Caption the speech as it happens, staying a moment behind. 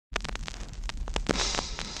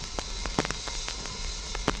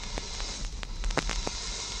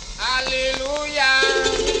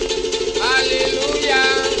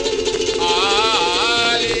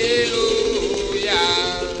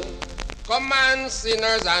on,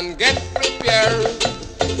 sinners, and get prepared.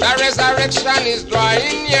 The resurrection is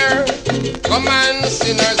drawing near. Come on,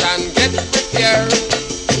 sinners, and get prepared.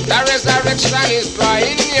 The resurrection is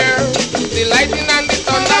drawing near. The lightning and the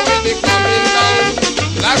thunder will be coming down.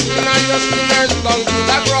 Blasting all your sinners down to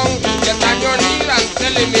the ground. Get on your knees and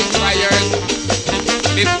tell him it's prayers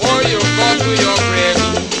before you go to your grave.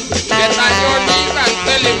 Get on your knees and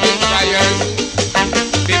tell him it's prayers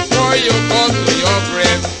before you go to your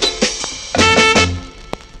grave.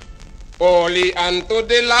 Holy unto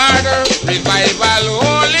the Lord, revival,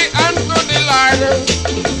 holy unto the Lord.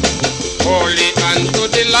 Holy unto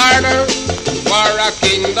the Lord, for a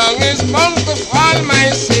kingdom is bound to fall,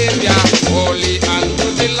 my Savior. Holy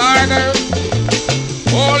unto the Lord,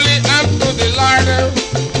 holy unto the Lord.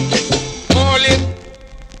 Holy,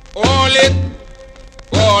 holy,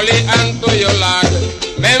 holy unto your Lord.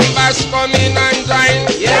 Members come in and join.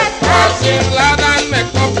 Yes, sing loud and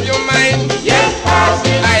make up your mind. Yes,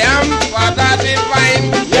 I am Father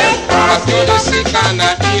Divine. Yes, I heal the sick and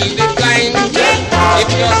I heal the blind. Yes, if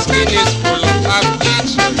your skin is full of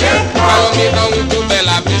bleach, yes, follow me down to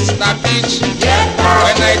Bella Vista Beach. Yes,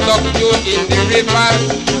 when I duck you in the river,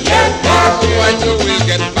 yes, and you will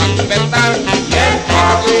get back better. Yes,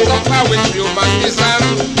 if you suffer with rheumatism,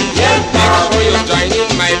 yes, make sure you join in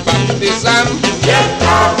my baptism. Yes,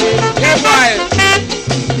 yeah, boy.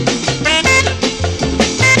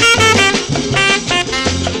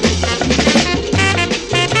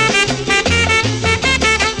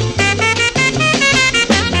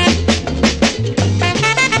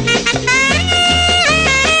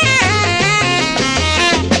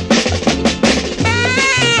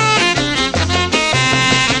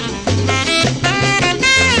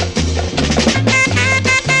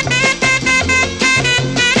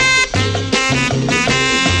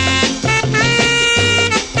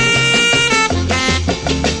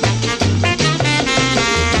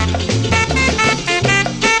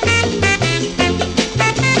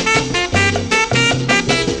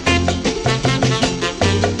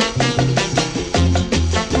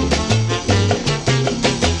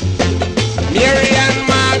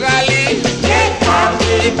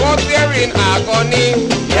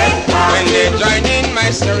 When they join in my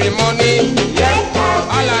ceremony,